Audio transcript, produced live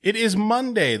It is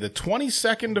Monday, the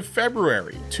 22nd of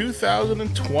February,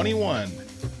 2021.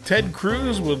 Ted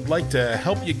Cruz would like to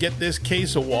help you get this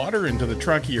case of water into the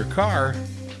trunk of your car,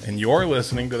 and you're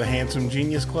listening to the Handsome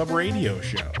Genius Club radio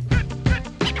show.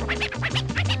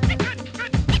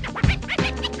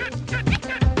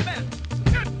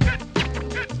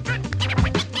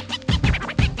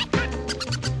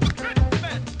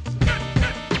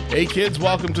 Hey kids,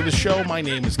 welcome to the show. My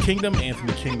name is Kingdom,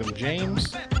 Anthony Kingdom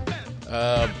James.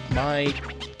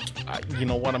 You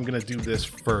know what? I'm going to do this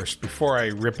first. Before I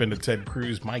rip into Ted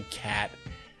Cruz, my cat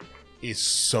is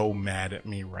so mad at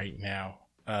me right now.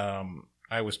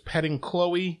 I was petting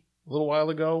Chloe a little while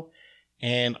ago,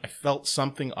 and I felt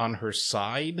something on her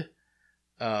side.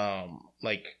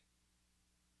 Like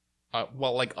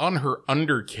on her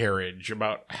undercarriage,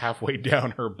 about halfway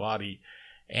down her body.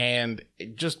 And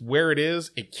just where it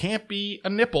is, it can't be a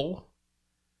nipple.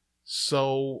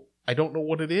 So I don't know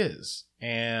what it is.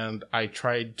 And I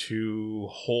tried to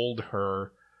hold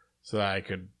her so that I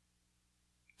could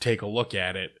take a look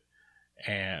at it.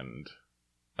 And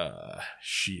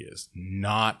she is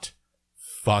not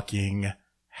fucking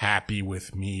happy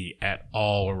with me at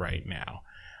all right now.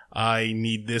 I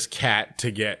need this cat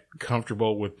to get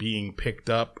comfortable with being picked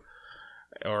up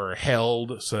or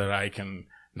held so that I can,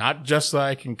 not just so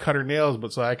I can cut her nails,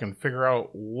 but so I can figure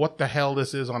out what the hell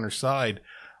this is on her side.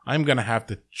 I'm going to have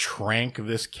to trank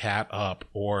this cat up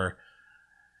or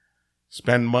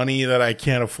spend money that I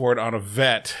can't afford on a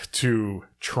vet to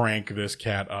trank this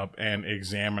cat up and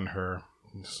examine her.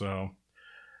 So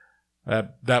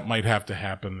that might have to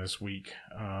happen this week.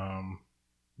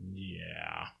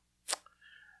 Yeah.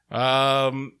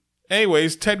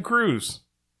 Anyways, Ted Cruz.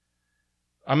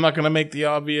 I'm not going to make the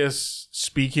obvious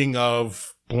speaking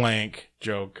of blank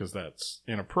joke because that's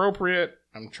inappropriate.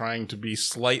 I'm trying to be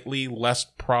slightly less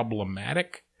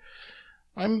problematic.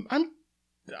 I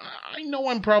know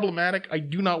I'm problematic. I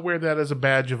do not wear that as a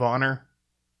badge of honor.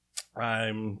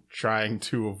 I'm trying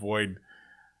to avoid,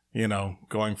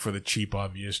 going for the cheap,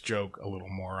 obvious joke a little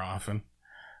more often.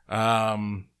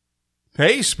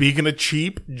 Hey, speaking of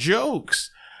cheap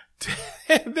jokes,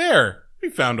 there, we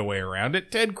found a way around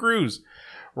it. Ted Cruz,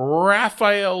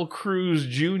 Rafael Cruz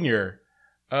Jr.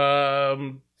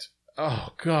 Oh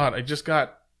God, I just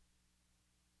got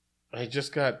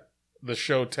the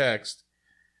show text,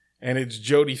 and it's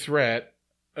Jody Threat.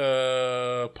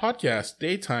 Podcast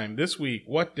daytime this week.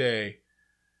 What day?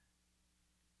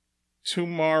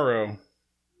 Tomorrow.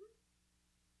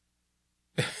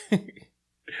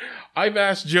 I've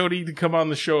asked Jody to come on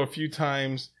the show a few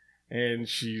times, and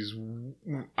she's,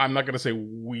 I'm not going to say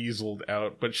weaseled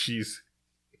out, but she's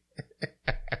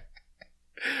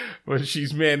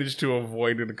managed to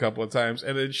avoid it a couple of times.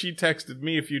 And then she texted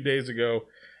me a few days ago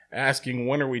asking,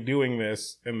 when are we doing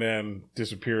this? And then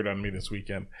disappeared on me this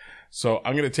weekend. So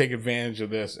I'm going to take advantage of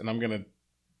this, and I'm going to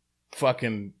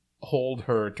fucking hold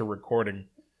her to recording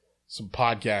some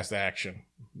podcast action.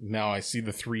 Now I see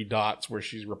the 3 dots where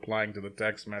she's replying to the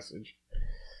text message.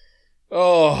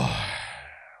 Oh,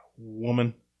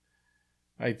 woman.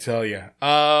 I tell you.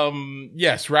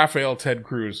 Yes, Rafael Ted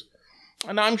Cruz.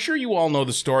 And I'm sure you all know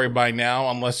the story by now,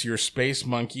 unless you're a space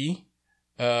monkey.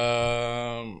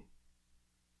 Hang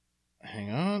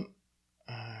on.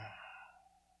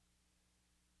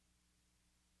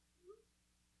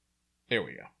 There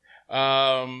we go.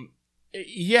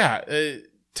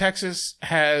 Texas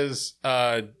has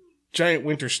giant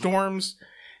winter storms,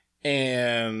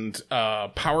 and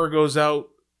power goes out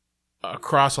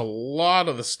across a lot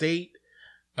of the state.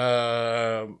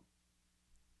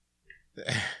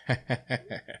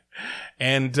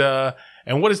 And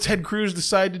what does Ted Cruz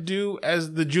decide to do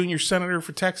as the junior senator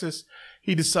for Texas?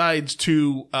 He decides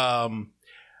to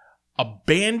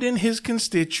abandon his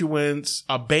constituents,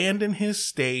 abandon his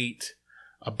state,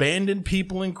 abandon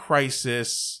people in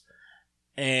crisis,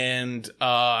 and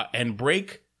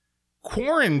break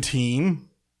quarantine,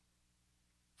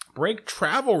 break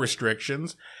travel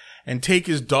restrictions, and take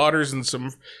his daughters and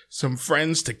some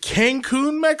friends to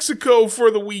Cancun, Mexico for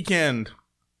the weekend.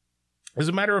 As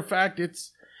a matter of fact,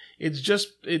 it's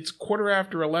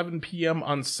 11:15 p.m.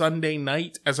 on Sunday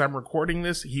night. As I'm recording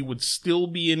this, he would still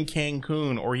be in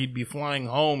Cancun, or he'd be flying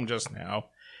home just now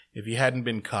if he hadn't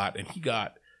been caught. And he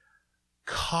got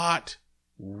caught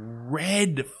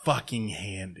red fucking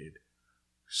handed.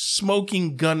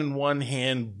 Smoking gun in one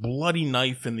hand, bloody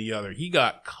knife in the other. He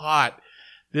got caught.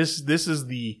 This is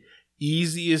the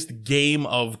easiest game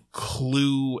of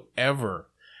Clue ever.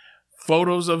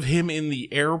 Photos of him in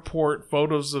the airport,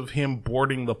 photos of him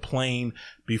boarding the plane.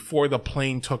 Before the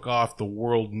plane took off, the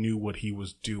world knew what he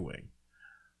was doing.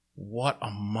 What a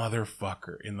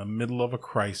motherfucker in the middle of a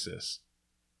crisis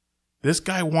This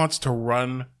guy wants to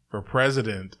run for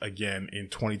president again in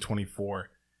 2024.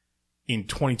 In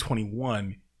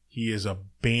 2021, he is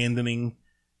abandoning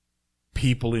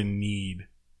people in need.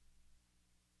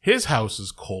 His house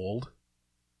is cold,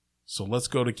 so let's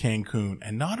go to Cancun.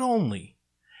 And not only,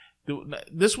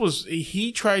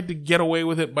 he tried to get away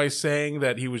with it by saying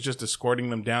that he was just escorting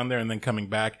them down there and then coming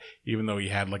back, even though he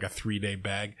had like a 3-day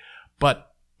bag.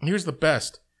 But here's the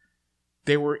best.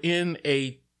 They were in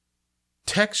a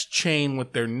text chain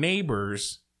with their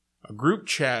neighbors, a group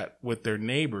chat with their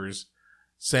neighbors,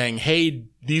 saying, hey,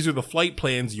 these are the flight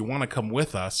plans. You want to come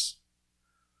with us?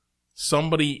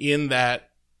 Somebody in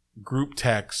that group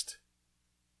text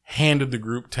handed the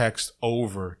group text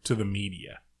over to the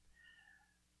media.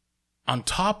 On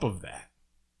top of that,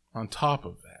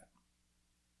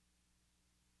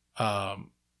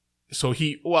 so let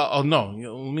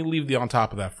me leave the on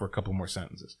top of that for a couple more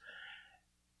sentences.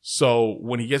 So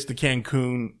when he gets to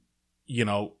Cancun,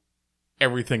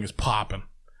 everything is popping.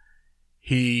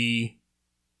 He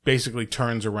basically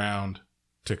turns around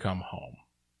to come home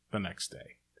the next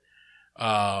day.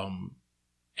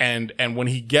 And when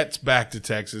he gets back to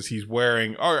Texas, he's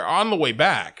wearing, or on the way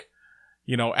back,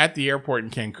 at the airport in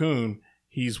Cancun,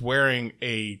 he's wearing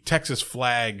a Texas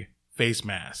flag face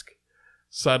mask.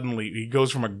 Suddenly, he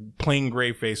goes from a plain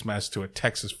gray face mask to a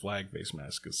Texas flag face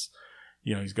mask because,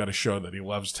 he's got to show that he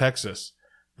loves Texas,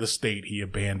 the state he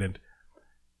abandoned.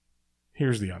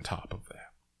 Here's the on top of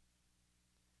that.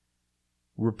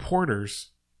 Reporters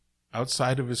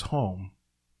outside of his home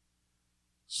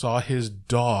saw his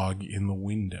dog in the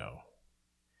window.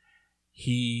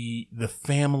 The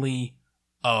family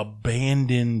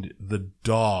abandoned the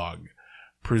dog,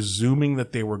 presuming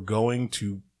that they were going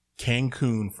to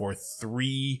Cancun for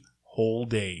 3 whole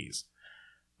days.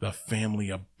 The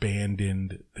family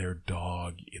abandoned their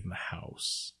dog in the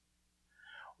house.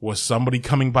 Was somebody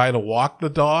coming by to walk the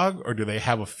dog, or do they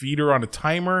have a feeder on a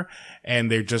timer and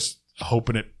they're just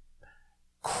hoping it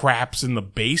craps in the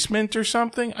basement or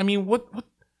something? I mean, what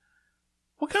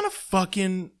kind of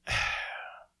fucking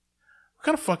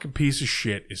piece of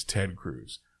shit is Ted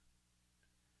Cruz?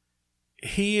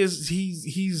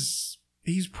 He's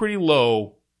pretty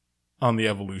low on the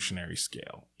evolutionary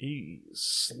scale.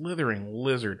 Slithering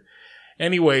lizard.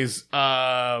 Anyways,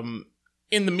 in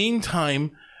the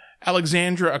meantime,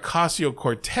 Alexandra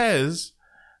Ocasio-Cortez,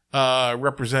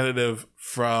 representative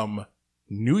from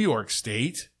New York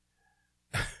State,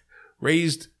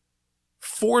 raised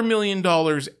 $4 million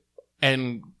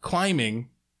and climbing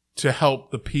to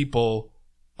help the people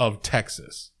of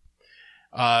Texas.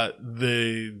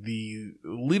 The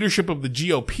leadership of the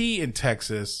GOP in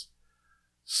Texas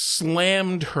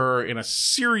slammed her in a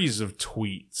series of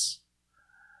tweets.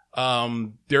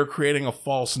 They're creating a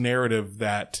false narrative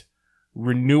that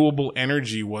renewable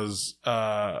energy was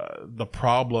the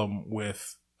problem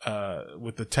with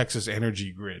the Texas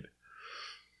energy grid,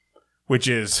 which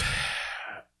is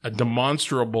a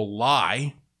demonstrable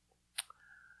lie.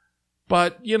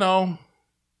 But,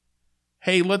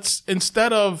 hey,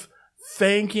 instead of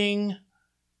thanking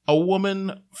a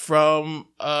woman from,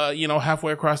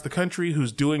 halfway across the country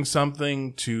who's doing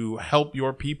something to help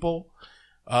your people,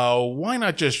 why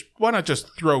not just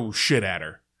throw shit at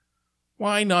her?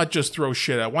 Why not just throw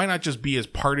shit at her? Why not just be as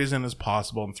partisan as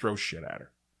possible and throw shit at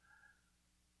her?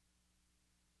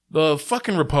 The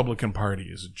fucking Republican Party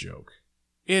is a joke.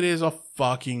 It is a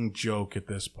fucking joke at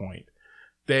this point.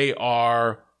 They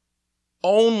are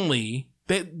they're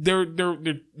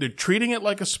treating it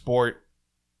like a sport,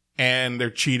 and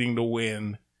they're cheating to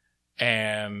win,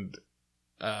 and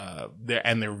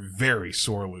they're very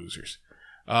sore losers.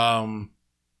 The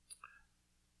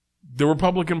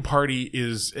Republican Party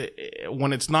is,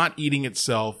 when it's not eating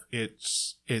itself,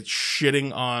 it's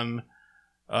shitting on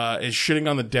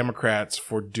the Democrats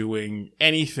for doing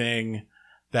anything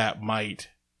that might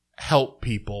help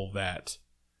people that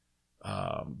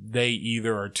they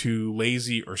either are too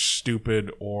lazy or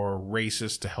stupid or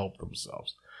racist to help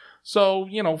themselves. So,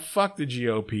 fuck the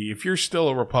GOP. If you're still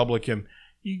a Republican,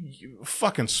 you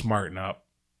fucking smarten up.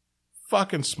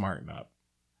 Fucking smarten up.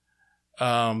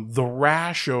 The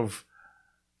rash of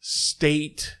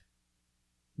state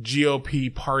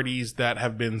GOP parties that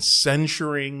have been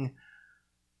censuring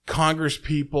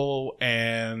congresspeople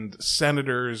and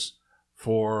senators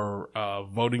for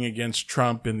voting against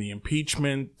Trump in the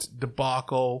impeachment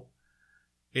debacle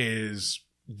is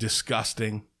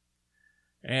disgusting.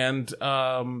 And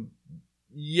the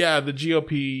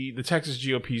GOP, the Texas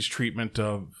GOP's treatment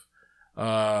of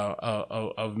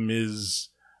Ms.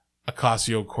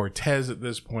 Ocasio-Cortez at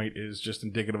this point is just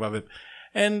indicative of it.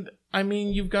 And I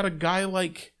mean, you've got a guy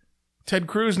like Ted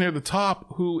Cruz near the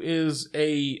top, who is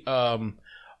a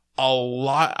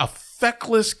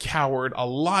feckless coward, a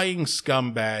lying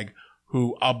scumbag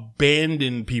who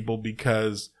abandoned people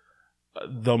because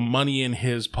the money in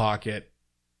his pocket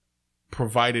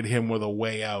provided him with a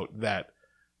way out that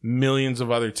millions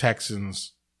of other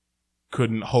Texans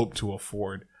couldn't hope to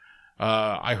afford.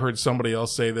 I heard somebody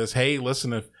else say this. Hey,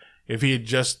 listen, if he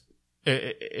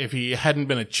hadn't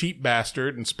been a cheap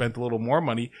bastard and spent a little more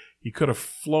money, he could have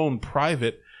flown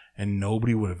private and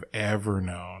nobody would have ever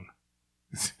known.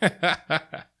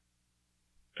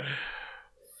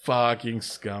 Fucking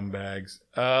scumbags.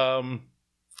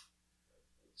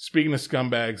 Speaking of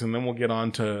scumbags, and then we'll get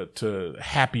on to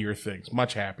happier things,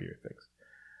 much happier things.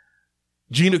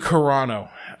 Gina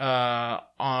Carano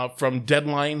from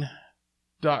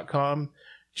Deadline.com.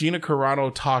 Gina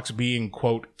Carano talks being,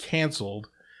 quote, canceled,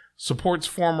 supports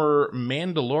former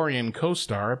Mandalorian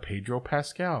co-star Pedro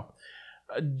Pascal.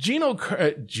 Gina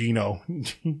Carano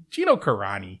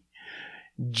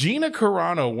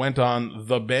went on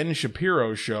The Ben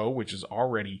Shapiro Show, which is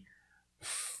already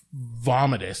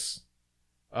vomitous,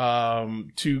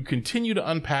 to continue to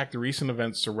unpack the recent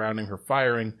events surrounding her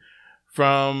firing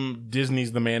from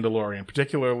Disney's The Mandalorian,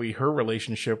 particularly her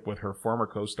relationship with her former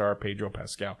co-star Pedro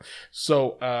Pascal.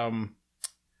 So,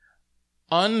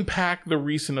 unpack the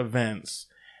recent events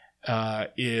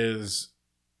is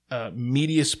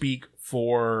media speak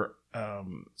for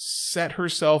set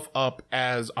herself up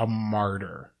as a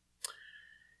martyr.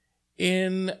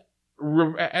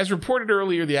 As reported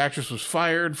earlier, the actress was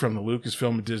fired from the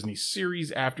Lucasfilm and Disney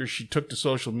series after she took to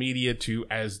social media to,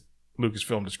 as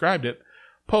Lucasfilm described it,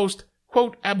 post,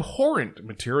 quote, abhorrent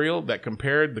material that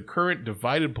compared the current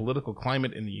divided political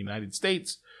climate in the United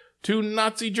States to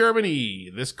Nazi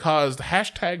Germany. This caused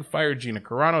hashtag Fire Gina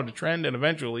Carano to trend, and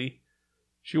eventually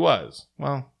she was.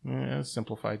 Well,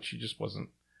 simplified, she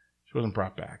wasn't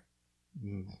brought back.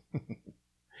 In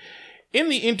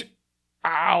the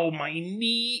Ow, my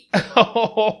knee.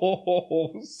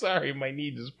 Oh, sorry, my knee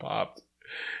just popped.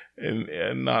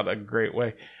 In not a great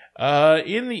way.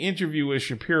 In the interview with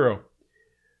Shapiro,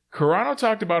 Carano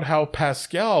talked about how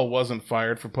Pascal wasn't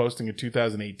fired for posting a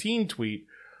 2018 tweet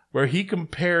where he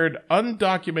compared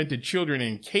undocumented children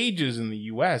in cages in the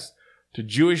U.S. to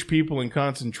Jewish people in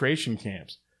concentration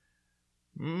camps.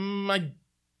 I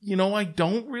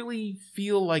don't really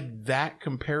feel like that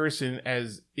comparison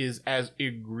is as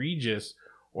egregious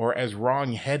or as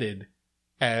wrong-headed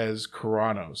as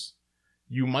Carano's.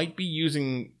 You might be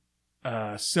using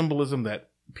symbolism that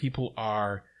people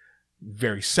are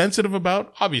very sensitive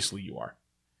about. Obviously you are,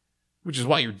 which is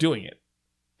why you're doing it.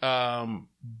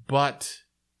 But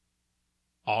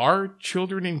are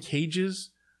children in cages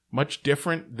much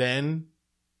different than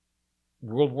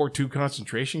World War II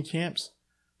concentration camps?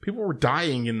 People were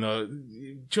dying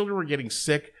children were getting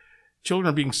sick.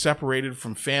 Children are being separated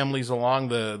from families along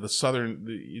the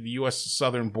U.S.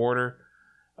 southern border.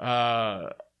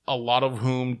 A lot of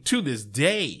whom, to this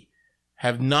day,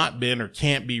 have not been or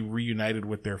can't be reunited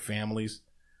with their families.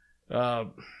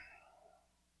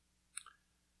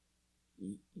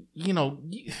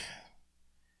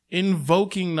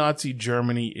 Invoking Nazi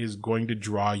Germany is going to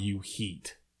draw you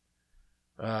heat.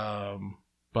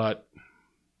 But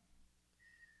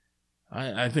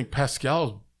I think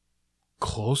Pascal's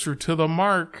closer to the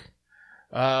mark.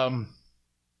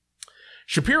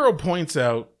 Shapiro points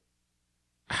out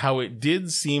how it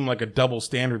did seem like a double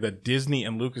standard that Disney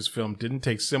and Lucasfilm didn't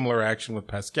take similar action with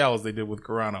Pascal as they did with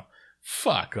Carano.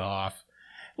 Fuck off.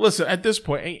 Listen, at this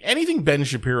point, anything Ben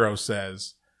Shapiro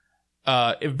says,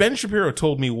 if Ben Shapiro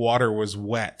told me water was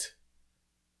wet,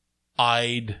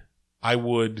 I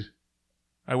would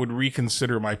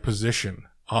reconsider my position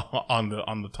on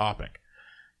the topic.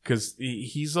 Because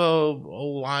he's a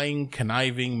lying,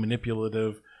 conniving,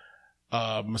 manipulative,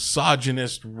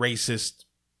 misogynist, racist,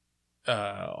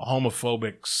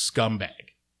 homophobic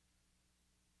scumbag.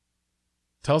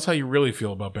 Tell us how you really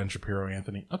feel about Ben Shapiro,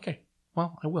 Anthony. Okay,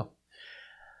 well, I will.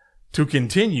 To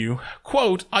continue,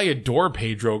 quote, I adore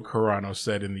Pedro, Carano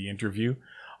said in the interview.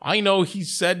 I know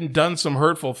he's said and done some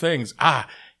hurtful things. Ah,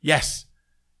 yes.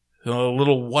 A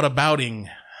little whatabouting.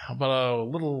 How about a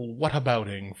little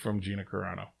whatabouting from Gina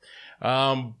Carano?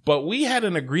 But we had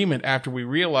an agreement after we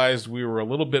realized we were a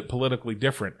little bit politically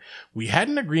different. We had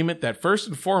an agreement that first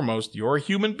and foremost, you're a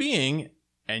human being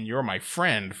and you're my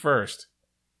friend first.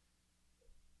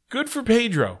 Good for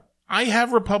Pedro. I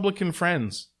have Republican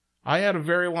friends. I had a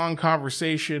very long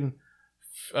conversation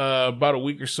about a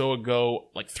week or so ago,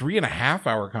 like 3.5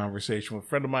 hour conversation with a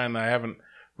friend of mine that I haven't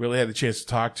really had the chance to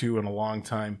talk to in a long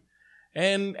time.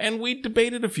 And we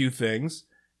debated a few things,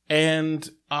 and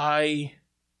I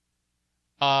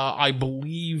I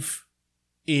believe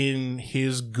in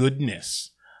his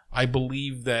goodness. I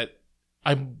believe that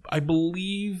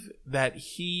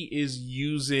he is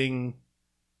using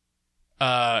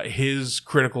his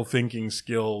critical thinking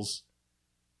skills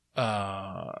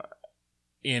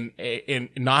in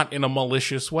not in a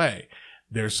malicious way.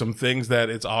 There's some things that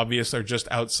it's obvious are just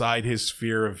outside his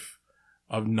sphere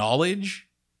of knowledge,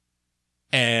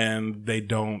 and they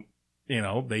don't,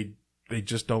 they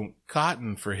just don't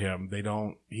cotton for him.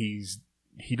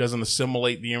 He doesn't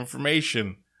assimilate the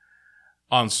information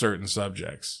on certain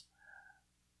subjects.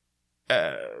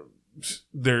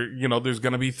 There's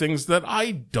going to be things that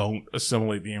I don't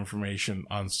assimilate the information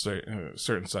on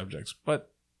certain subjects. But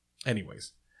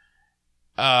anyways,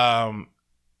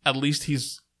 at least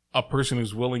he's a person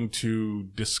who's willing to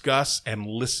discuss and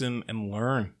listen and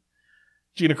learn.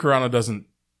 Gina Carano doesn't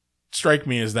strike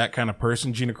me as that kind of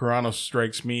person. Gina Carano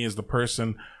strikes me as the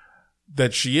person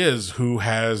that she is, who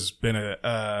has been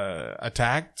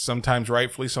attacked, sometimes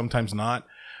rightfully, sometimes not.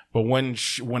 But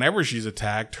whenever she's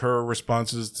attacked, her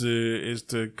response is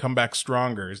to come back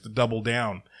stronger, is to double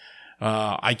down.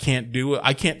 I can't do it.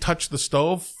 I can't touch the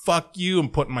stove. Fuck you. I'm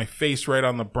putting my face right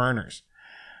on the burners.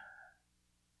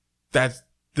 That's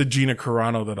the Gina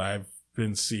Carano that I've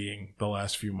been seeing the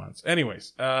last few months.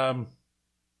 Anyways,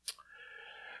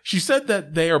 she said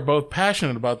that they are both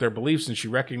passionate about their beliefs, and she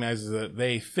recognizes that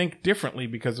they think differently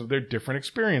because of their different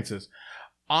experiences.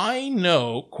 I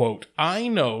know, quote, I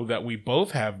know that we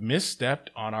both have misstepped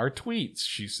on our tweets,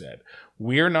 she said.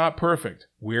 We're not perfect.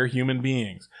 We're human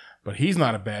beings. But he's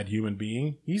not a bad human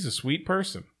being. He's a sweet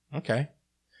person. Okay.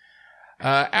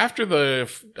 After the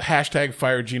hashtag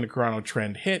Fire Gina Carano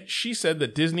trend hit, she said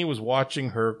that Disney was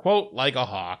watching her, quote, like a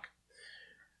hawk.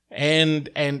 And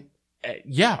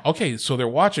yeah, okay, so they're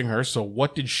watching her. So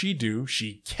what did she do?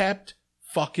 She kept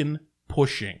fucking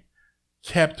pushing.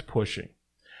 Kept pushing.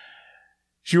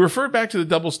 She referred back to the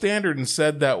double standard and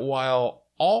said that while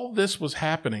all this was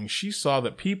happening, she saw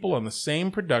that people on the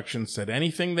same production said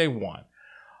anything they want.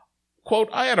 Quote,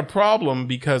 I had a problem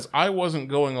because I wasn't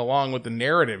going along with the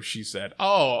narrative, she said.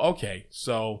 Oh, okay.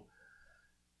 So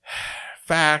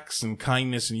facts and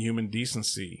kindness and human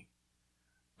decency,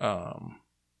 they're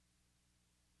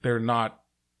not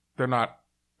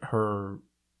her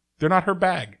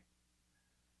bag.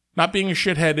 Not being a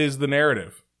shithead is the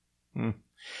narrative.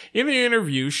 In the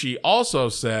interview, she also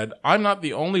said, I'm not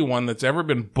the only one that's ever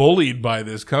been bullied by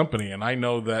this company, and I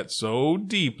know that so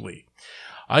deeply.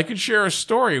 I could share a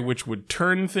story which would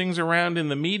turn things around in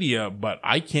the media, but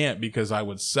I can't because I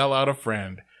would sell out a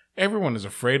friend. Everyone is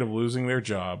afraid of losing their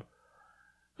job.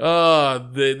 They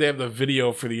have the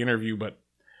video for the interview, but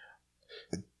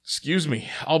excuse me,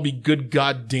 I'll be good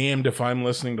goddamned if I'm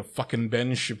listening to fucking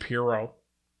Ben Shapiro.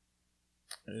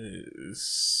 It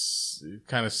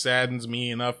kind of saddens me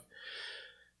enough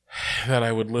that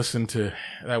I would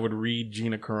read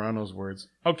Gina Carano's words.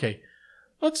 Okay,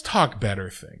 let's talk better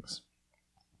things.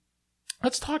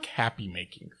 Let's talk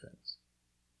happy-making things.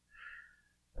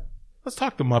 Let's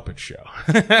talk The Muppet Show.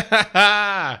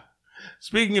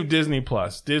 Speaking of Disney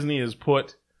Plus, Disney has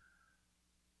put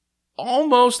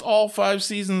almost all 5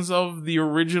 seasons of the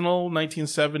original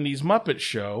 1970s Muppet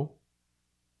Show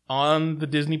on the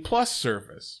Disney Plus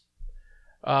service.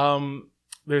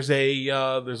 There's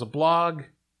a blog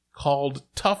called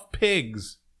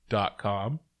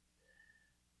toughpigs.com.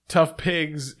 Tough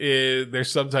Pigs their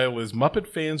subtitle is Muppet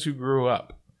Fans Who Grew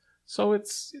Up. So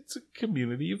it's a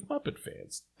community of Muppet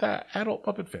fans, adult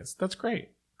Muppet fans. That's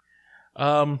great.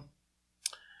 Muppet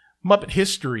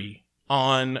History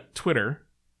on Twitter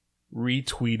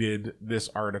retweeted this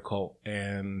article,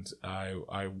 and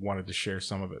I wanted to share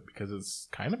some of it because it's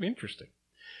kind of interesting.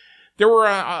 There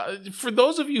were, for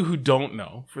those of you who don't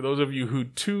know, for those of you who are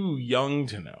too young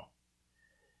to know,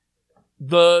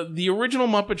 the original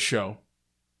Muppet Show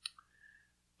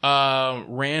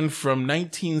ran from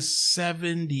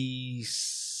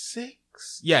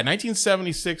 1976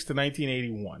 to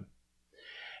 1981.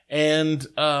 And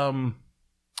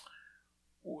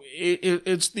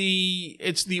it's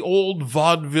the old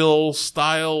vaudeville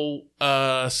style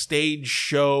stage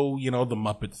show, the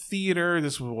Muppet Theater.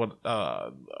 This was what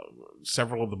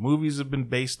several of the movies have been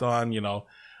based on,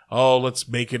 let's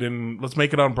make it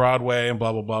on Broadway and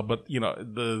blah blah blah. But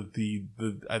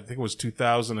the I think it was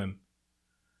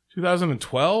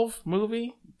 2012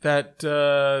 movie that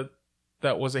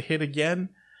was a hit again.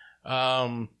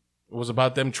 It was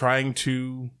about them trying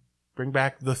to bring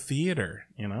back the theater,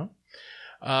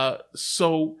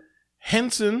 So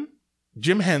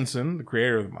Jim Henson, the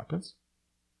creator of the Muppets,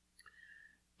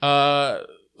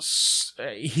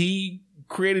 he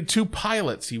created 2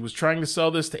 pilots. He was trying to sell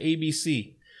this to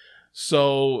ABC.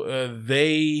 So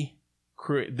they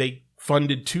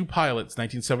funded 2 pilots,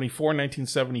 1974 and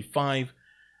 1975.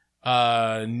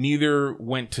 Neither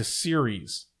went to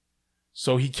series.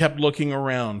 So he kept looking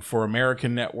around for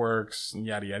American networks,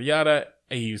 yada, yada, yada.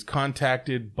 He was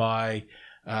contacted by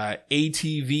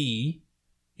ATV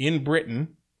in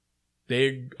Britain.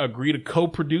 They agreed to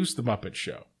co-produce The Muppet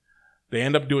Show. They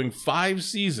end up doing 5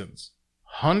 seasons,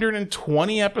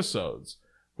 120 episodes,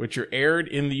 which are aired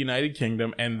in the United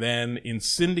Kingdom and then in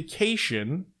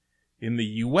syndication in the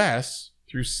U.S.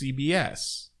 through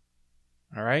CBS.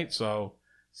 All right, so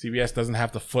CBS doesn't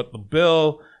have to foot the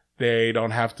bill. They're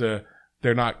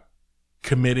not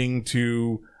committing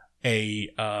to a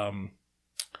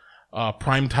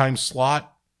primetime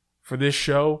slot for this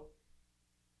show,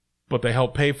 but they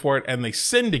help pay for it and they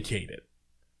syndicate it.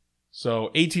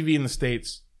 So ATV in the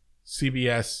States,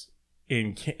 CBS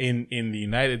in the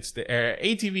United States,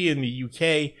 ATV in the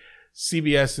UK,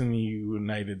 CBS in the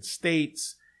United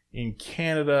States. In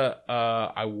Canada,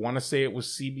 I want to say it was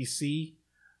CBC.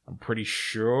 I'm pretty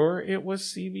sure it was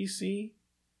CBC.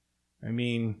 I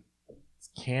mean, it's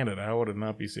Canada. How would it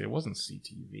not be? It wasn't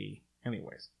CTV.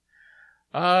 Anyways.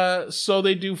 So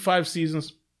they do 5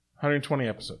 seasons, 120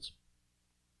 episodes.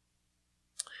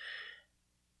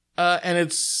 And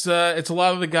it's a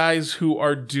lot of the guys who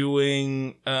are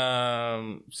doing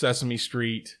Sesame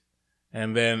Street,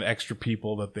 and then extra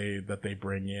people that they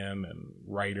bring in, and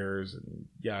writers and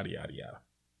yada yada yada.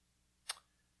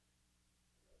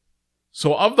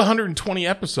 So of the 120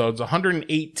 episodes,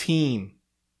 118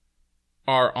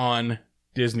 are on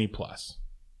Disney Plus.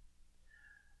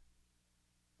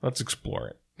 Let's explore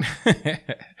it.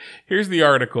 Here's the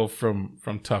article from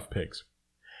Tough Pigs.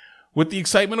 With the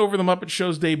excitement over the Muppet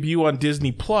Show's debut on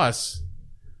Disney Plus,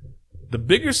 the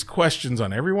biggest questions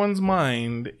on everyone's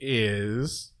mind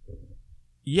is,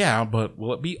 yeah, but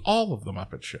will it be all of the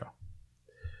Muppet Show?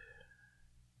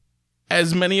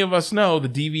 As many of us know, the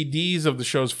DVDs of the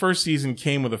show's first season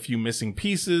came with a few missing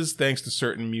pieces thanks to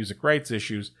certain music rights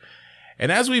issues.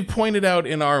 And as we've pointed out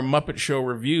in our Muppet Show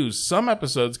reviews, some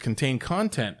episodes contain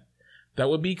content that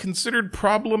would be considered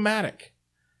problematic.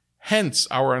 Hence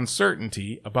our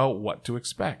uncertainty about what to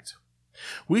expect.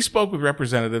 We spoke with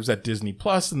representatives at Disney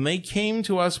Plus, and they came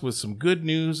to us with some good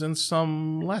news and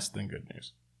some less than good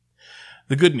news.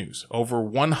 The good news, over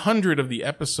 100 of the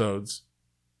episodes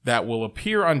that will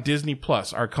appear on Disney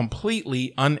Plus are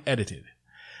completely unedited.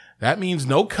 That means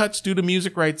no cuts due to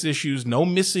music rights issues, no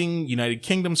missing United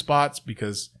Kingdom spots,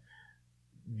 because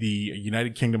the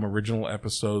United Kingdom original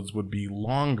episodes would be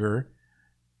longer.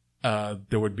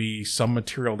 There would be some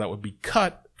material that would be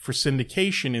cut for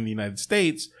syndication in the United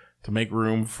States to make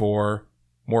room for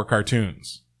more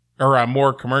cartoons. Or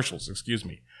more commercials,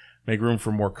 Make room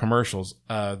for more commercials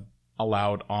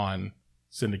allowed on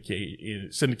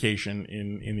syndication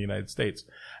in the United States.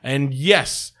 And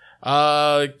yes,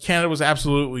 Canada was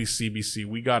absolutely CBC.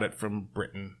 We got it from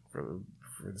Britain for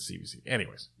the CBC.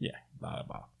 Anyways, yeah, blah,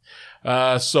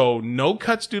 blah. So no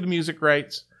cuts due to music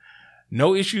rights.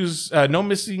 No issues, no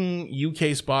missing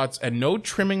UK spots, and no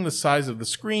trimming the size of the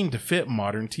screen to fit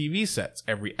modern TV sets.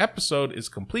 Every episode is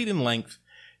complete in length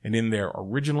and in their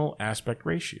original aspect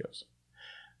ratios.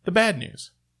 The bad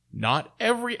news. Not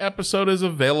every episode is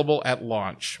available at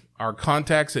launch. Our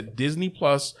contacts at Disney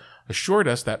Plus assured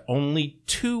us that only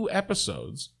 2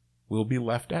 episodes will be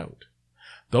left out.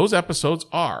 Those episodes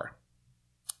are: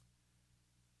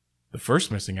 the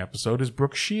first missing episode is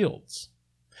Brooke Shields.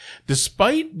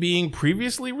 Despite being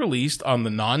previously released on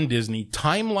the non-Disney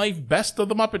Time Life Best of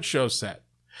the Muppet Show set,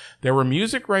 there were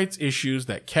music rights issues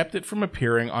that kept it from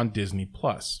appearing on Disney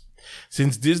Plus.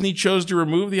 Since Disney chose to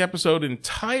remove the episode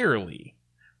entirely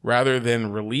rather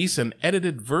than release an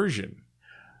edited version,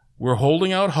 we're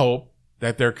holding out hope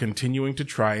that they're continuing to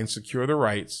try and secure the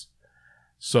rights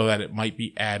so that it might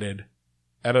be added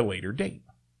at a later date.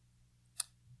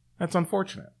 That's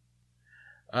unfortunate.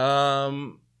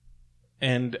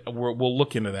 And we'll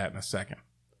look into that in a second.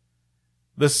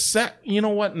 You know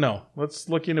what? No, let's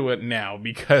look into it now,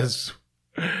 because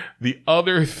the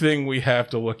other thing we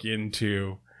have to look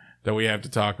into that we have to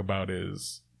talk about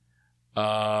is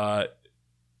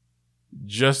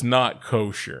just not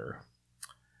kosher.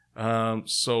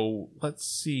 So let's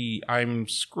see. I'm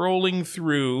scrolling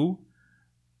through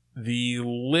the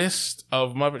list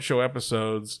of Muppet Show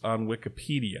episodes on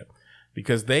Wikipedia,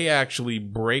 because they actually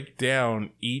break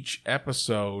down each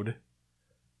episode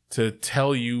to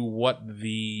tell you what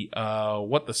the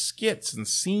skits and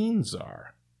scenes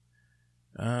are.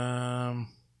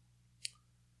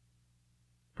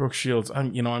 Brooke Shields,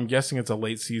 I'm guessing it's a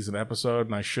late season episode,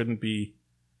 and I shouldn't be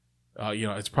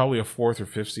it's probably a 4th or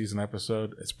 5th season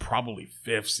episode. It's probably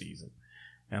 5th season.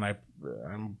 And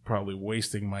I'm probably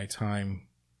wasting my time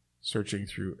searching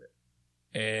through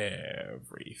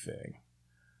everything.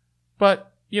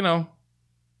 But,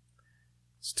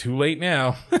 it's too late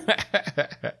now.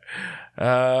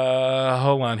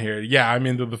 Hold on here. Yeah, I'm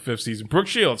into the 5th season. Brooke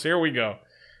Shields, here we go.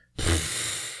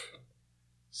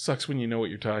 Sucks when you know what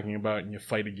you're talking about and you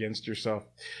fight against yourself.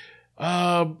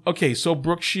 Okay, so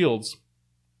Brooke Shields.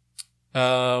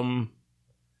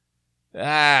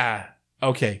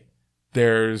 Okay.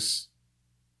 There's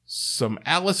some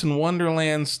Alice in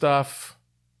Wonderland stuff.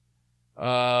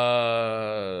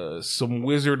 Some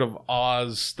Wizard of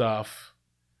Oz stuff.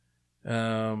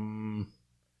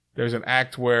 There's an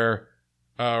act where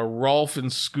Rolf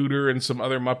and Scooter and some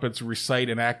other Muppets recite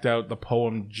and act out the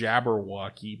poem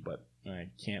Jabberwocky, but I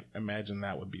can't imagine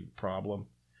that would be the problem.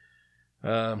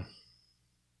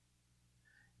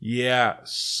 Yeah,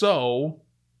 so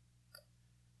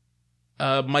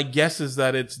my guess is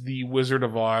that it's the Wizard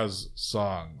of Oz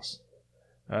songs.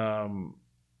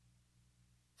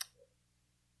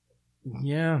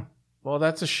 Yeah, well,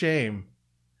 that's a shame.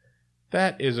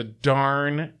 That is a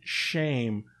darn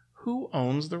shame. Who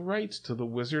owns the rights to the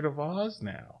Wizard of Oz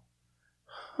now?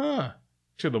 Huh.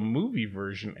 To the movie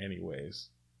version, anyways.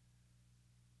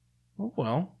 Oh,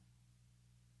 well.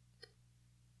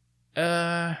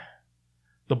 The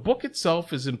book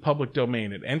itself is in public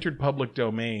domain. It entered public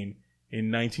domain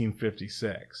in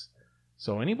 1956.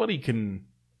 So anybody can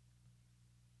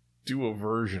do a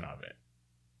version of it.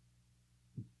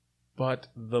 But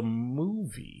the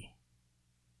movie...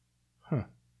 Huh.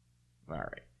 All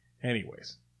right.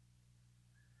 Anyways.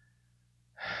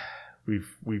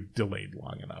 We've delayed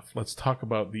long enough. Let's talk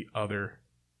about the other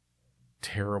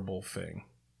terrible thing.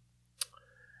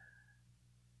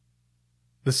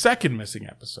 The second missing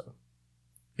episode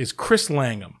is Chris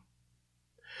Langham.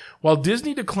 While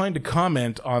Disney declined to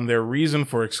comment on their reason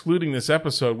for excluding this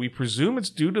episode, we presume it's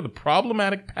due to the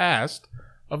problematic past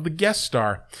of the guest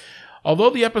star. Although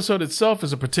the episode itself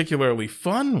is a particularly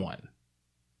fun one,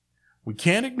 we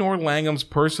can't ignore Langham's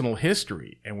personal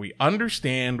history, and we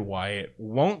understand why it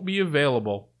won't be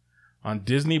available on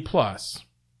Disney Plus.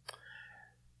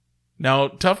 Now,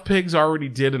 Tough Pigs already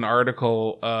did an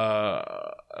article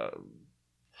a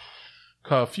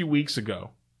few weeks ago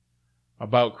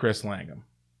about Chris Langham,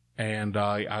 and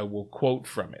I will quote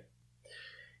from it.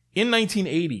 In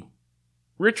 1980,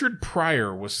 Richard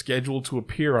Pryor was scheduled to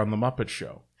appear on The Muppet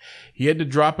Show. He had to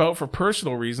drop out for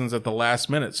personal reasons at the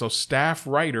last minute, so staff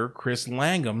writer Chris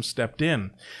Langham stepped in.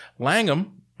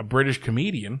 Langham, a British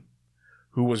comedian,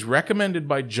 who was recommended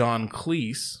by John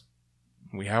Cleese,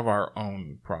 we have our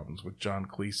own problems with John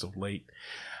Cleese of late,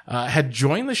 had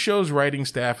joined the show's writing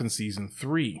staff in season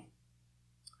 3.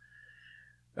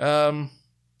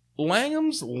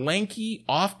 Langham's lanky,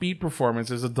 offbeat performance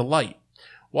is a delight.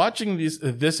 Watching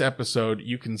this episode,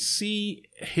 you can see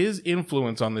his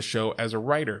influence on the show as a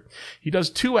writer. He does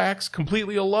 2 acts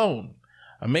completely alone.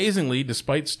 Amazingly,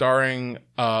 despite starring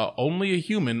only a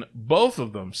human, both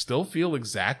of them still feel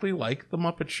exactly like The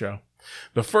Muppet Show.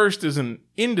 The first is an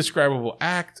indescribable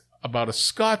act about a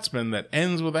Scotsman that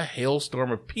ends with a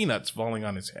hailstorm of peanuts falling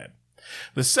on his head.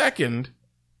 The second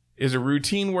is a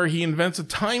routine where he invents a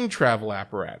time travel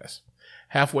apparatus.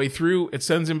 Halfway through, it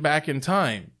sends him back in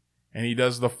time, and he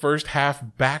does the first half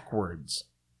backwards.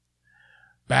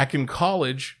 Back in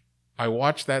college, I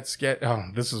watched that sketch. Oh,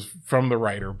 this is from the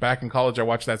writer. Back in college, I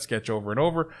watched that sketch over and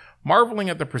over, marveling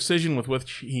at the precision with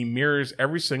which he mirrors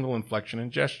every single inflection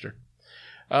and gesture.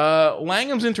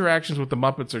 Langham's interactions with the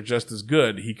Muppets are just as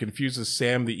good. He confuses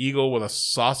Sam the Eagle with a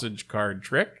sausage card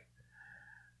trick.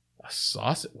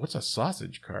 What's a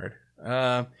sausage card?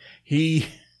 A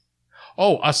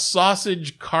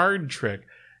sausage card trick.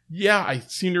 Yeah, I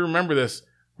seem to remember this,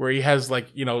 where he has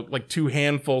like 2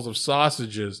 handfuls of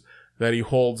sausages that he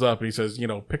holds up and he says,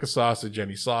 pick a sausage,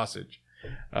 any sausage.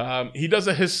 He does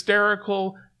a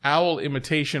hysterical owl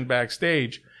imitation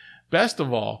backstage. Best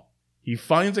of all, he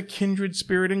finds a kindred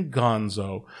spirit in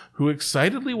Gonzo, who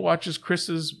excitedly watches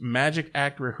Chris's magic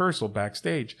act rehearsal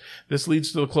backstage. This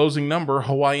leads to the closing number,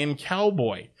 Hawaiian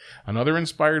Cowboy, another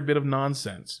inspired bit of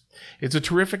nonsense. It's a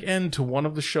terrific end to one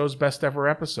of the show's best ever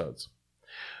episodes.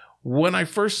 When I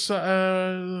first saw...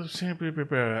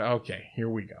 okay, here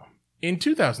we go. In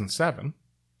 2007,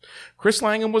 Chris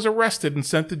Langham was arrested and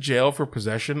sent to jail for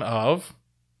possession of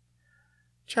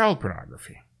child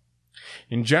pornography.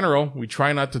 In general, we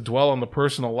try not to dwell on the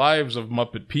personal lives of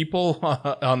Muppet people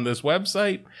on this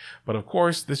website, but of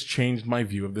course, this changed my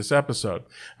view of this episode.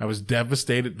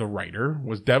 The writer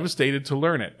was devastated to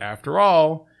learn it. After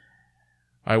all,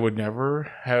 I would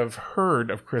never have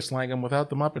heard of Chris Langham without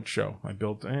The Muppet Show. I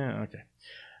built... okay.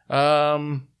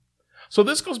 So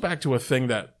this goes back to a thing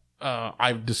that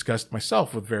I've discussed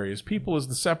myself with various people, is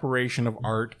the separation of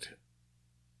art,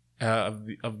 of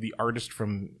the artist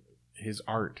from his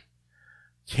art.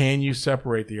 Can you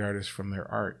separate the artist from their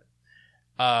art?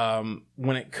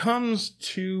 When it comes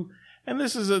to... And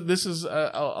this is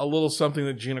a little something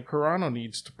that Gina Carano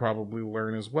needs to probably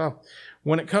learn as well.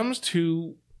 When it comes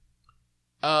to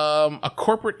a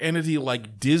corporate entity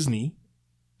like Disney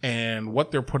and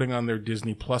what they're putting on their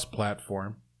Disney Plus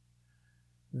platform,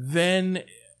 then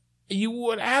you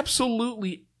would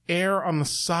absolutely err on the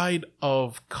side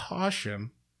of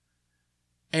caution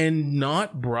and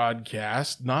not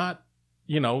broadcast,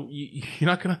 you're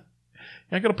not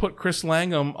gonna put Chris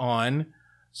Langham on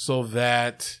so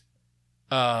that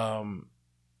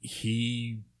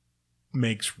he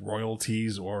makes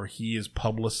royalties or he is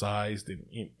publicized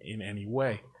in any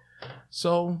way.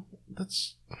 So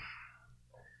that's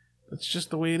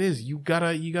just the way it is. You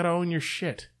gotta own your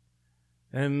shit.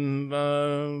 And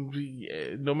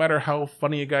no matter how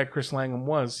funny a guy Chris Langham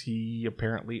was, he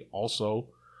apparently also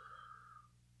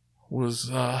was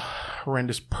a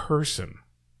horrendous person.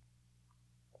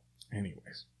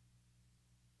 Anyways.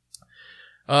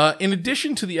 In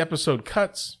addition to the episode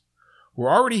cuts, we're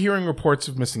already hearing reports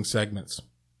of missing segments.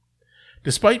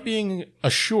 Despite being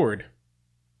assured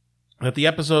that the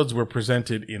episodes were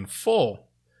presented in full,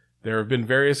 there have been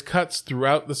various cuts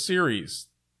throughout the series.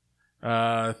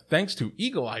 Thanks to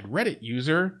eagle-eyed Reddit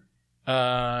user,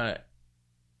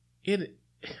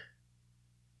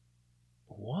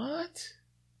 what?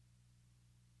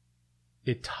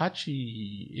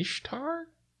 Itachi Ishtar?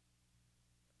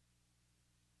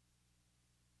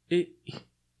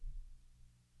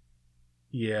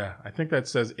 Yeah, I think that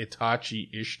says Itachi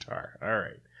Ishtar. All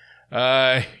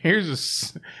right.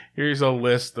 Here's a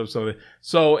list of some of the...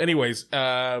 So anyways,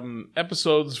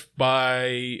 episodes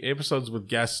with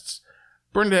guests: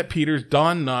 Bernadette Peters,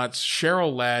 Don Knotts,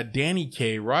 Cheryl Ladd, Danny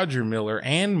Kaye, Roger Miller,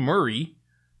 Anne Murray,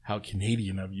 how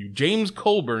Canadian of you, James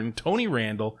Colburn, Tony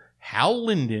Randall, Hal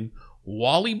Linden,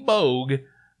 Wally Bogue,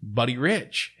 Buddy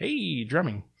Rich, hey,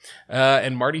 drumming,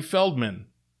 and Marty Feldman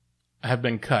have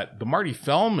been cut. The Marty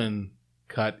Feldman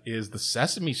cut is the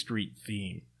Sesame Street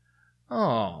theme.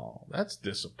 Oh, that's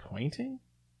disappointing.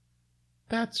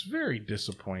 That's very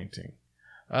disappointing.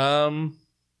 Yeah.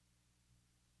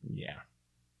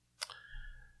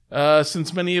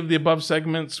 Since many of the above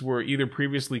segments were either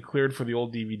previously cleared for the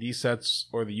old DVD sets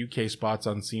or the UK spots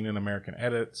unseen in American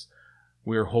edits,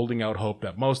 we're holding out hope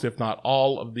that most, if not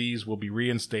all, of these will be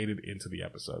reinstated into the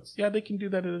episodes. Yeah, they can do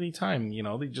that at any time.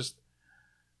 They just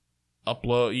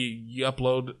upload, you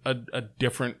upload a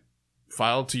different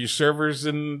file to your servers,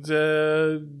 and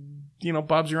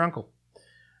Bob's your uncle.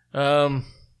 Yeah,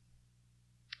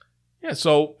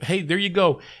 so hey, there you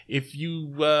go. If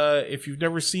you've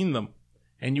never seen them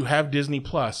and you have Disney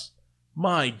Plus,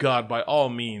 my God, by all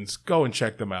means, go and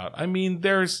check them out. I mean,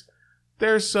 there's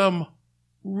some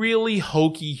really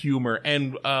hokey humor,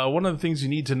 and one of the things you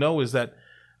need to know is that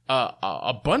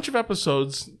a bunch of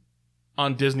episodes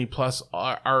on Disney Plus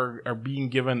are being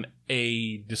given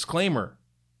a disclaimer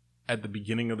at the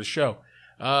beginning of the show.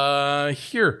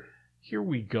 Here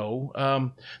we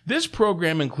go. This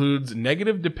program includes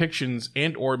negative depictions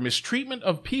and or mistreatment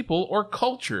of people or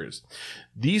cultures.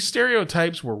 These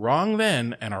stereotypes were wrong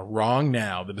then and are wrong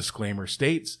now, the disclaimer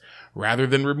states. Rather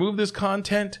than remove this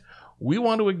content, we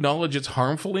want to acknowledge its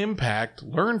harmful impact,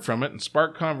 learn from it, and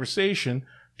spark conversation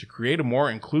to create a more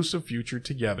inclusive future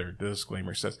together, the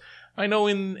disclaimer says. I know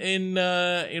in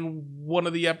one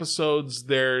of the episodes,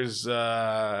 there's in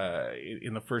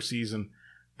the first season,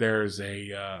 there's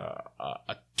a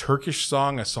Turkish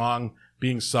song, a song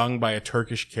being sung by a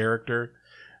Turkish character.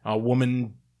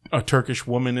 A Turkish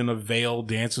woman in a veil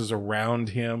dances around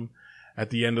him. At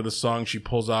the end of the song, she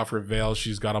pulls off her veil.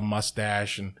 She's got a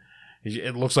mustache, and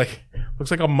it looks like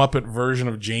a Muppet version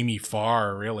of Jamie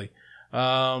Farr, really.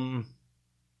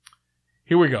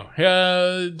 Here we go.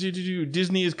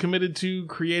 Disney is committed to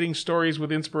creating stories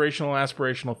with inspirational and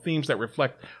aspirational themes that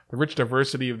reflect the rich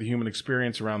diversity of the human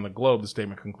experience around the globe, the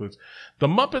statement concludes. The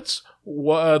Muppets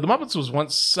was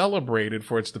once celebrated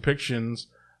for its depictions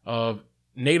of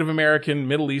Native American,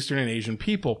 Middle Eastern, and Asian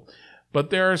people, but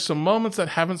there are some moments that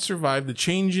haven't survived the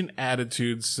change in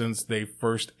attitudes since they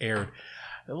first aired.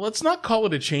 Let's not call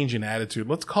it a change in attitude.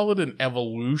 Let's call it an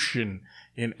evolution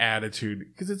in attitude,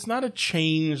 because it's not a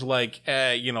change like,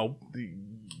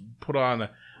 put on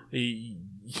you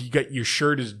got your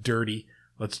shirt is dirty,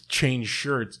 let's change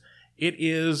shirts. It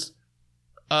is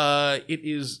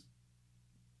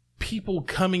people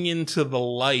coming into the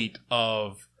light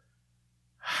of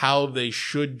how they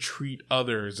should treat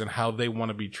others and how they want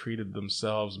to be treated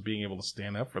themselves, being able to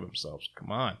stand up for themselves.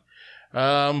 Come on.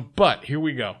 But here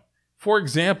we go. For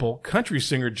example, country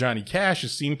singer Johnny Cash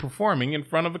is seen performing in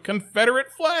front of a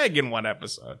Confederate flag in one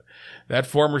episode. That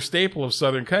former staple of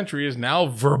Southern country is now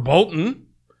verboten.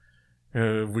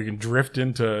 We can drift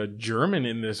into German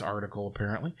in this article,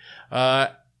 apparently.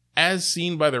 As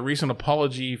seen by the recent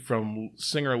apology from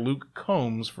singer Luke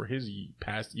Combs for his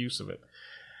past use of it.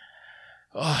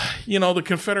 The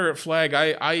Confederate flag,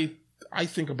 I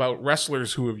think about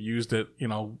wrestlers who have used it,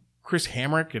 Chris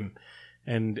Hamrick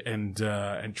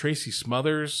and Tracy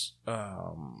Smothers,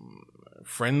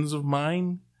 friends of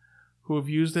mine who have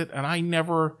used it, and I've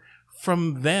never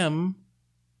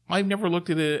looked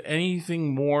at it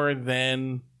anything more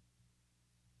than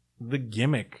the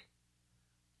gimmick.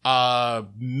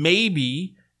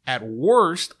 Maybe at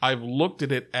worst, I've looked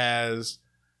at it as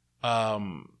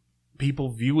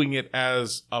people viewing it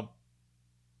as a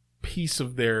piece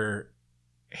of their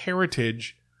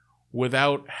heritage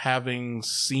without having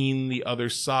seen the other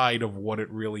side of what it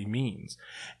really means.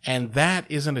 And that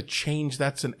isn't a change,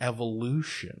 that's an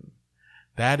evolution.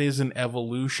 That is an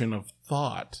evolution of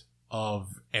thought,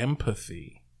 of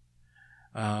empathy,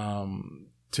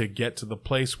 to get to the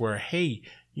place where, hey,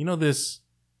 this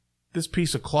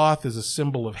piece of cloth is a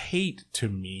symbol of hate to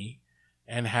me,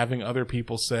 and having other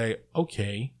people say,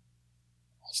 okay,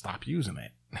 I'll stop using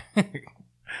it.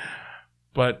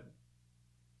 But,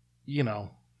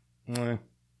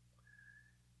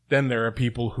 then there are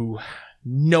people who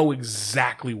know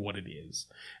exactly what it is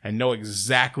and know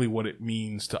exactly what it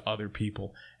means to other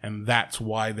people, and that's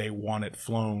why they want it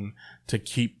flown, to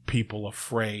keep people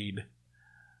afraid.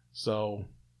 So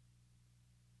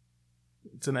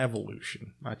it's an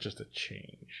evolution, not just a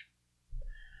change.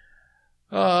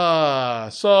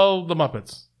 So the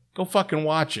Muppets, go fucking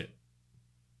watch it.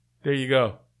 There you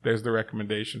go. There's the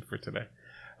recommendation for today.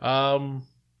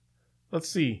 Let's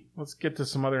see. Let's get to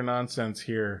some other nonsense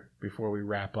here before we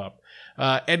wrap up.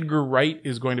 Edgar Wright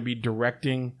is going to be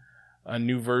directing a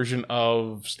new version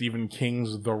of Stephen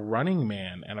King's The Running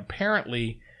Man. And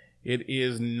apparently it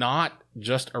is not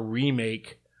just a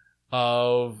remake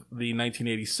of the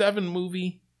 1987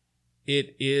 movie.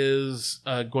 It is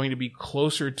going to be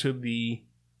closer to the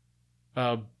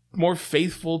more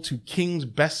faithful to King's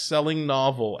best-selling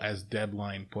novel, as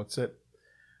Deadline puts it.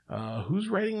 Who's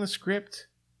writing the script?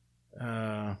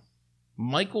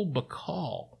 Michael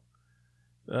Bacall.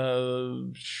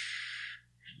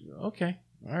 Okay.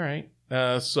 All right.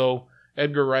 So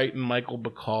Edgar Wright and Michael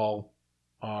Bacall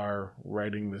are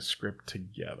writing the script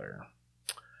together.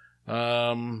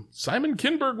 Simon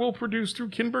Kinberg will produce through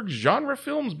Kinberg's Genre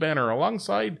Films banner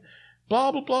alongside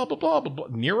blah, blah, blah, blah, blah, blah, blah,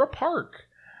 Nira Park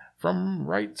from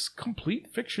Wright's complete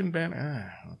fiction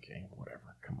banner. Okay,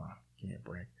 whatever. Come on. Give me a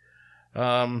break.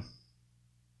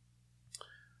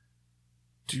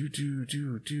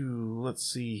 Let's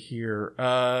see here.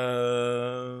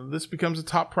 This becomes a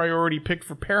top priority pick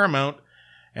for Paramount,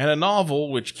 and a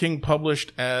novel which King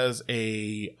published as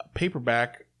a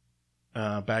paperback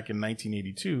back in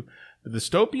 1982. The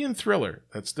dystopian thriller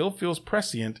that still feels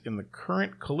prescient in the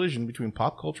current collision between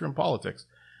pop culture and politics.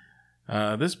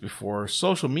 This before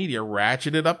social media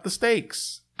ratcheted up the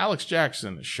stakes. Alex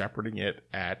Jackson is shepherding it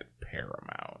at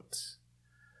Paramount.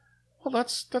 Well,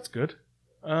 that's good.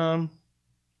 I'm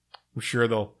sure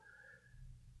they'll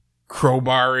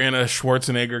crowbar in a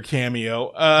Schwarzenegger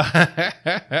cameo.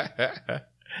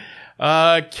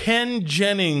 Ken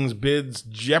Jennings bids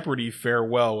Jeopardy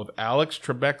farewell with Alex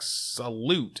Trebek's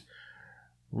salute.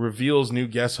 Reveals new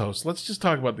guest host. Let's just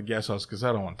talk about the guest host, because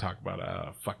I don't want to talk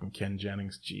about fucking Ken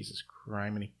Jennings. Jesus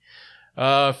criminy.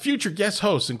 Future guest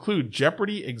hosts include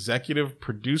Jeopardy executive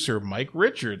producer Mike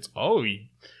Richards. Oh,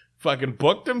 he fucking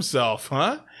booked himself,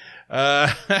 huh?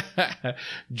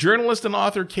 Journalist and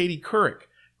author Katie Couric,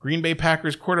 Green Bay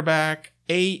Packers quarterback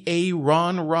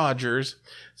Ron Rodgers,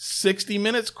 60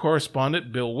 Minutes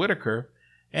correspondent Bill Whitaker,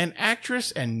 and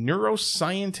actress and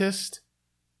neuroscientist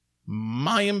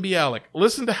Mayim Bialik.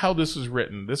 Listen to how this was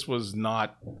written. This was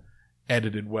not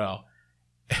edited well.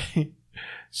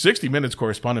 60 Minutes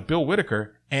correspondent Bill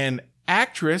Whitaker and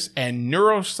actress and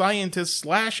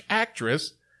neuroscientist /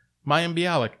 actress Mayim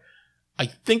Bialik. I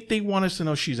think they want us to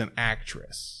know she's an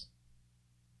actress.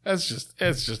 It's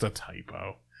just a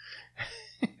typo.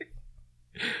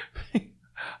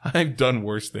 I've done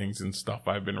worse things in stuff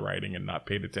I've been writing and not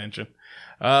paid attention.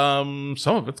 Some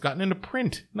of it's gotten into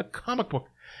print in a comic book.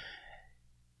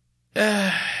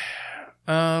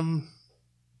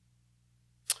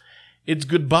 It's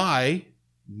goodbye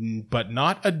but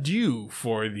not adieu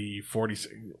for the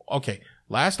 46. Okay,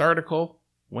 last article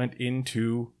went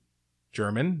into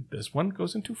German. This one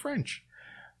goes into French.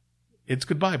 It's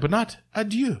goodbye, but not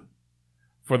adieu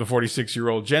for the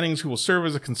 46-year-old Jennings, who will serve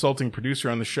as a consulting producer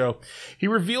on the show. He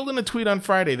revealed in a tweet on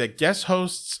Friday that guest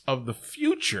hosts of the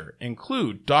future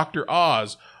include Dr.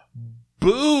 Oz.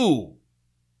 Boo!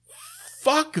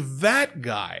 Fuck that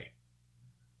guy.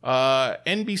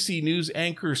 NBC News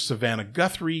anchor Savannah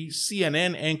Guthrie,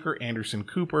 CNN anchor Anderson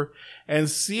Cooper, and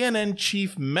CNN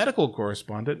chief medical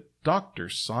correspondent Dr.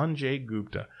 Sanjay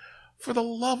Gupta. For the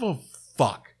love of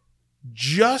fuck,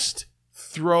 just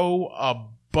throw a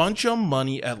bunch of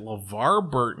money at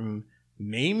LeVar Burton,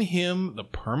 name him the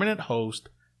permanent host,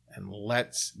 and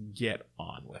let's get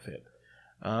on with it.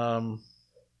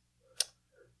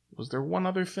 Was there one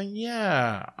other thing?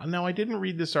 Yeah. Now, I didn't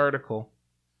read this article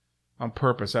on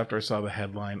purpose after I saw the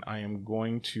headline. I'm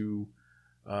going to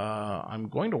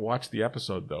watch the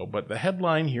episode, though. But the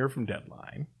headline here from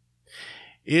Deadline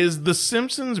is The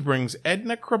Simpsons brings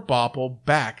Edna Krabappel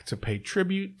back to pay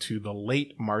tribute to the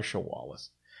late Marcia Wallace.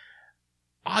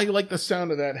 I like the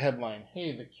sound of that headline.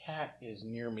 Hey, the cat is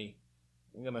near me.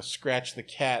 I'm going to scratch the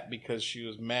cat because she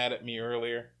was mad at me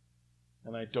earlier.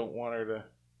 And I don't want her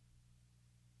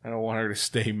to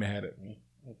stay mad at me.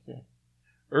 Okay.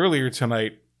 Earlier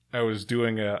tonight, I was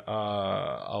doing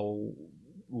a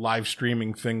live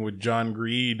streaming thing with John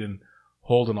Greed and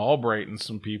Holden Albright and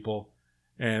some people.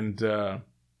 And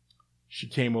she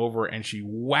came over and she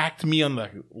whacked me on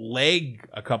the leg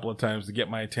a couple of times to get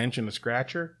my attention to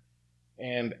scratch her.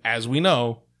 And as we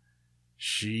know,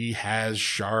 she has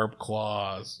sharp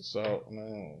claws. So,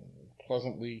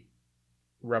 pleasantly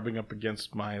rubbing up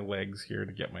against my legs here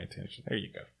to get my attention. There you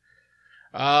go.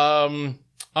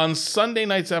 On Sunday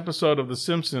night's episode of The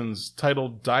Simpsons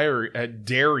titled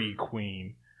Dairy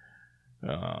Queen,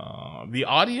 the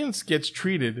audience gets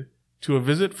treated to a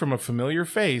visit from a familiar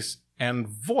face and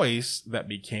voice that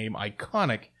became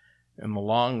iconic in the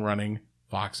long-running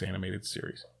Fox animated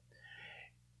series.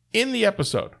 In the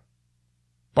episode,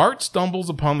 Bart stumbles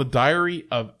upon the diary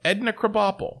of Edna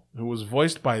Krabappel, who was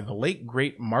voiced by the late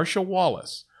great Marcia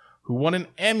Wallace, who won an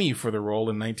Emmy for the role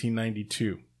in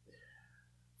 1992.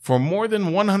 For more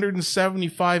than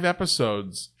 175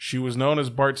 episodes, she was known as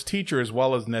Bart's teacher as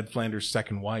well as Ned Flanders'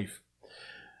 second wife.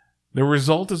 The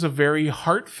result is a very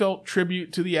heartfelt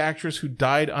tribute to the actress who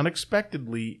died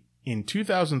unexpectedly in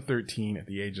 2013 at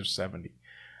the age of 70.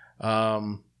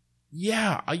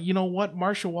 You know what,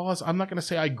 Marcia Wallace, I'm not going to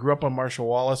say I grew up on Marcia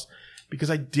Wallace because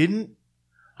I didn't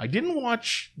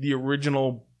watch the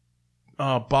original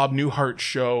Bob Newhart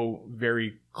show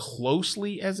very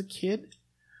closely as a kid.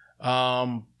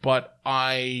 But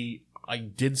I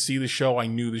did see the show, I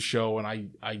knew the show, and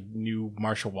I knew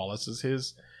Marcia Wallace as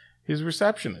his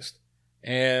receptionist.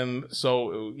 And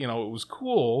so, it was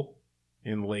cool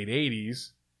in the late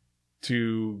 80s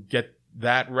to get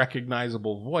that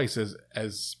recognizable voice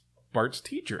as Bart's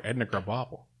teacher, Edna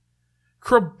Krabappel.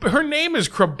 Her name is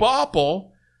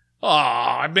Krabappel.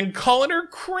 I've been calling her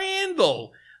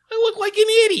Crandall. I look like an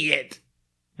idiot.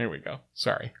 There we go.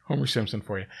 Sorry. Homer Simpson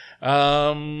for you.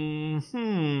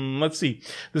 Let's see.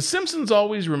 The Simpsons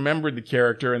always remembered the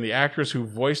character and the actress who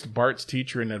voiced Bart's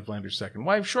teacher and Ned Flanders' second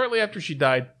wife. Shortly after she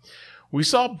died, we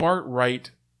saw Bart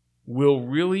write, "We'll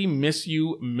really miss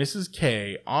you, Mrs.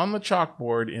 K," on the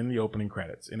chalkboard in the opening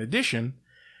credits. In addition,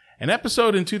 an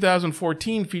episode in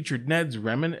 2014 featured Ned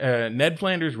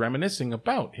Flanders reminiscing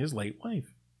about his late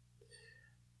wife.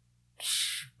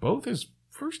 Both his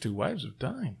first two wives have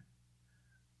died.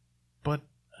 But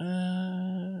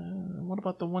what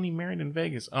about the one he married in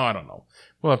Vegas? Oh, I don't know.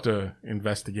 We'll have to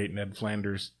investigate Ned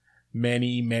Flanders'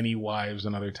 many, many wives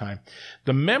another time.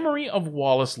 The memory of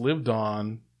Wallace lived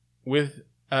on with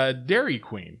Dairy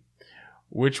Queen,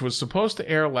 which was supposed to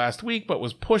air last week but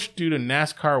was pushed due to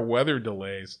NASCAR weather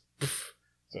delays.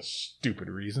 It's a stupid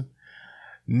reason.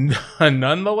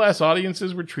 Nonetheless,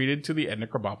 audiences were treated to the Edna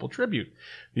Krabappel tribute.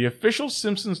 The official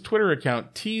Simpsons Twitter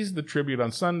account teased the tribute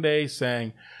on Sunday,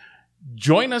 saying,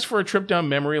 "Join us for a trip down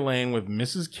memory lane with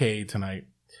Mrs. K tonight."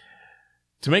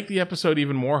 To make the episode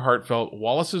even more heartfelt,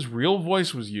 Wallace's real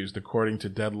voice was used, according to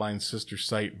Deadline's sister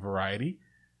site, Variety.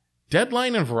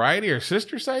 Deadline and Variety are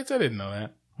sister sites? I didn't know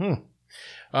that.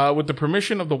 With the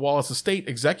permission of the Wallace estate,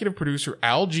 executive producer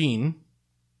Al Jean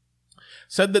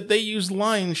said that they used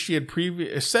lines she had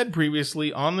said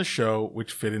previously on the show,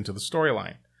 which fit into the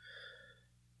storyline.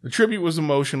 The tribute was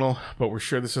emotional, but we're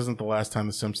sure this isn't the last time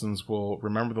The Simpsons will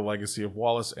remember the legacy of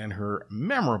Wallace and her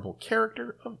memorable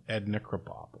character of Edna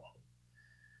Krabappel.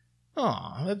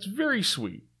 Aw, that's very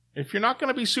sweet. If you're not going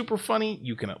to be super funny,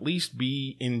 you can at least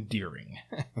be endearing.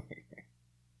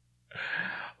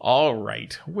 All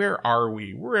right. Where are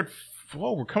we? We're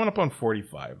coming up on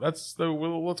 45. Let's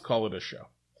call it a show.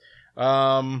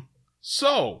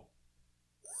 So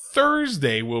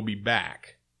Thursday we'll be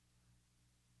back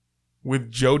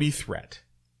with Jody Threat.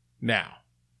 Now,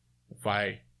 if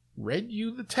I read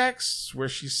you the texts where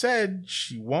she said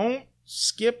she won't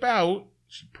skip out,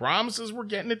 she promises we're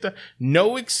getting it done.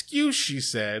 No excuse, she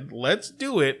said. Let's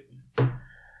do it.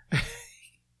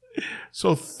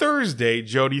 So Thursday,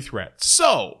 Jody Threat.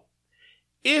 So,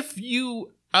 if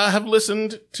you have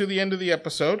listened to the end of the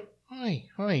episode, hi,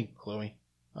 Chloe.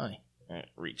 Hi.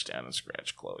 Reach down and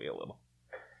scratch Chloe a little.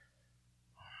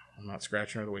 I'm not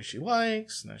scratching her the way she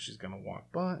likes. Now she's gonna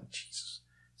walk by. Jesus,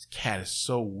 this cat is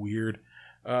so weird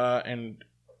and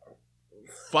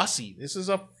fussy. This is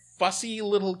a fussy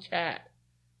little cat.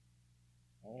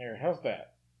 There, how's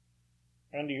that?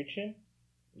 Under your chin?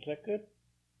 Is that good?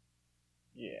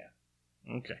 Yeah.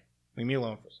 Okay. Leave me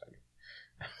alone for a second.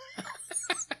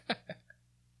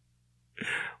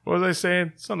 What was I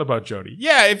saying? Something about Jody.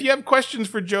 Yeah, if you have questions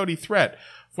for Jody Threat,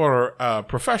 for a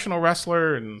professional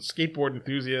wrestler and skateboard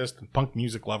enthusiast and punk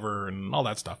music lover and all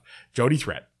that stuff, Jody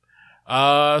Threat.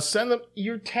 Send them.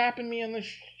 You're tapping me on the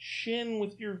shin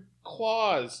with your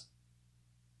claws.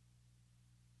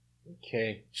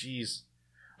 Okay, jeez.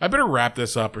 I better wrap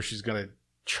this up or she's going to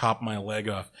chop my leg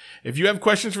off. If you have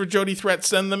questions for Jody Threat,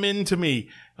 send them in to me.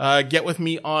 Get with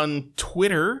me on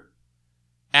Twitter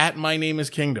at My Name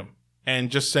is Kingdom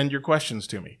and just send your questions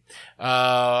to me.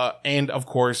 And of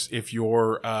course, if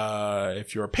you're a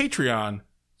Patreon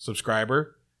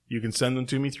subscriber, you can send them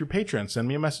to me through Patreon. Send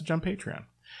me a message on Patreon.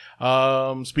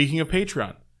 Speaking of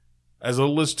Patreon, as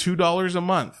little as $2 a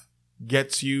month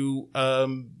gets you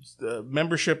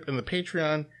membership in the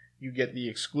Patreon. You get the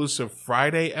exclusive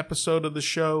Friday episode of the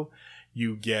show.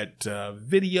 You get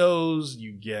videos.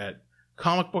 You get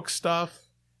comic book stuff.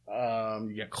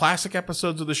 You get classic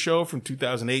episodes of the show from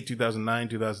 2008, 2009,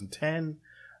 2010.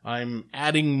 I'm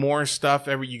adding more stuff.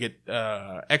 You get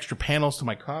extra panels to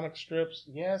my comic strips.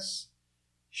 Yes,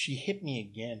 she hit me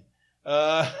again.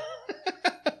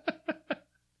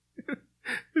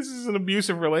 This is an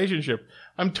abusive relationship.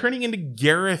 I'm turning into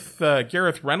Gareth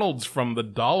Reynolds from The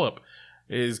Dollop.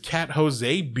 His cat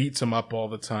Jose beats him up all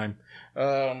the time.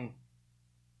 You're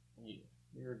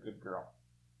a good girl.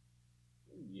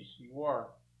 Yes, you are.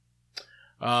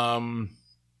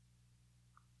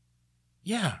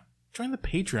 Yeah. Join the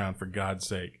Patreon, for God's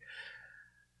sake.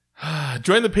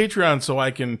 Join the Patreon so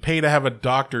I can pay to have a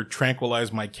doctor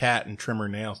tranquilize my cat and trim her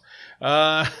nails.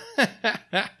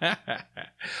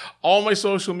 All my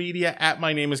social media at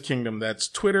My Name is Kingdom. That's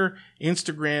Twitter,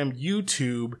 Instagram,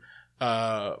 YouTube,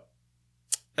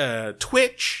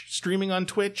 Twitch, streaming on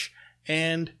Twitch,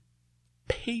 and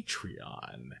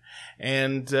Patreon.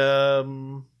 And,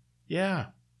 yeah,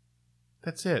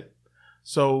 that's it.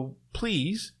 So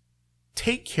please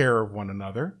take care of one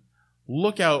another.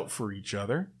 Look out for each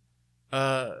other.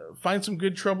 Find some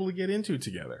good trouble to get into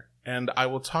together. And I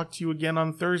will talk to you again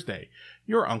on Thursday.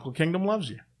 Your Uncle Kingdom loves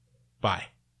you. Bye.